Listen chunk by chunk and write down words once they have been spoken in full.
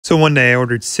So one day I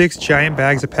ordered 6 giant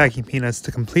bags of packing peanuts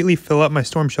to completely fill up my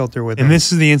storm shelter with them. And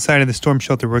this is the inside of the storm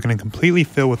shelter we're going to completely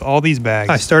fill with all these bags.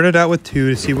 I started out with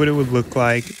 2 to see what it would look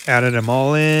like, added them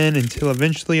all in until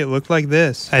eventually it looked like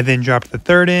this. I then dropped the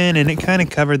 3rd in and it kind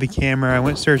of covered the camera. I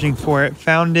went searching for it,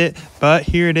 found it, but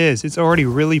here it is. It's already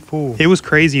really full. It was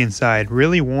crazy inside,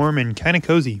 really warm and kind of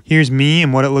cozy. Here's me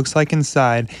and what it looks like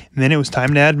inside, and then it was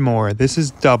time to add more. This is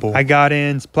double. I got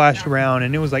in, splashed around,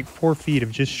 and it was like 4 feet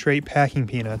of just straight packing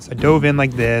peanuts. I dove in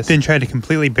like this, then tried to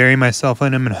completely bury myself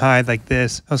in them and hide like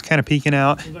this. I was kind of peeking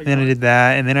out, and then I did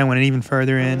that, and then I went even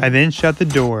further in. I then shut the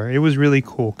door. It was really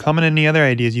cool. Comment any other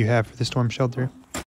ideas you have for the storm shelter.